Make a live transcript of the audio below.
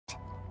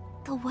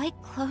The white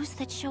clothes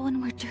that show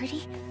when we're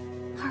dirty,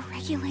 our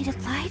regulated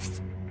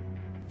lives,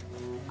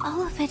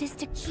 all of it is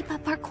to keep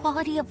up our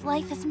quality of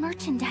life as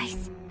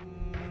merchandise.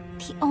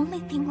 The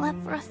only thing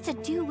left for us to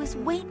do is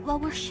wait while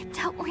we're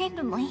shipped out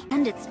randomly.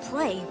 And it's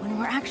play when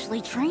we're actually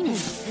training.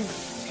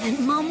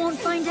 And Mom won't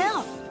find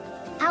out.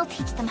 I'll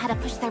teach them how to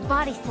push their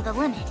bodies to the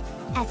limit.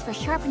 As for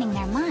sharpening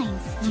their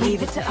minds...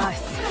 Leave it to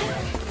us.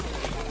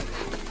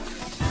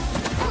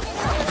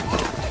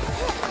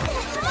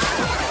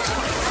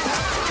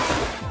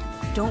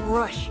 Don't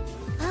rush.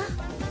 Huh?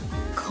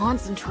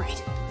 Concentrate.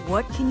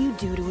 What can you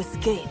do to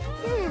escape?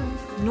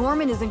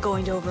 Norman isn't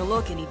going to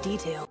overlook any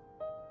detail.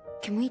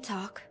 Can we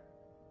talk?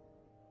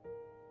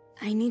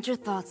 I need your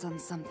thoughts on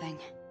something.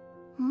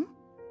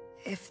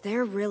 If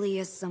there really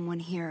is someone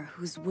here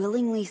who's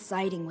willingly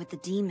siding with the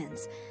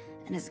demons,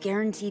 and is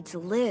guaranteed to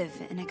live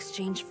in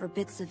exchange for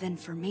bits of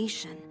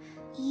information...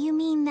 You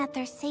mean that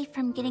they're safe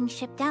from getting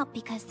shipped out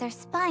because they're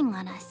spying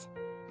on us?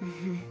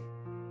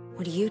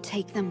 Would you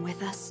take them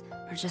with us,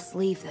 or just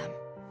leave them?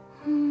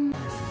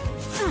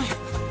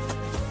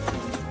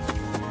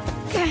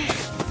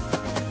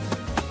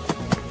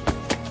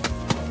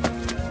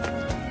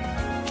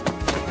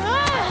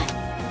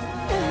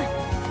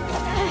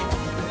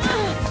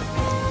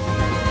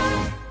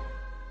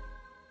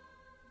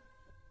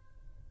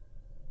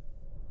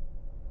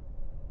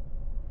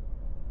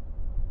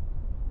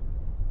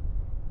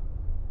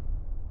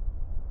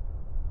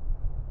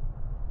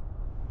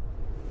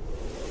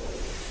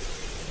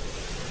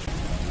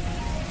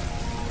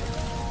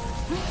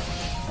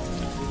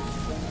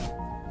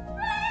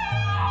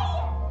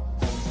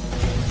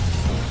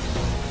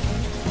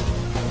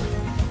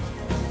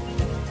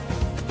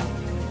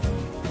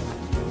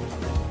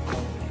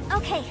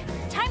 Okay,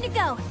 time to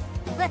go.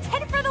 Let's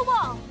head for the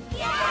wall.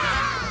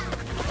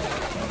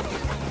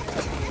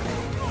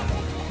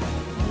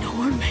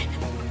 Norman.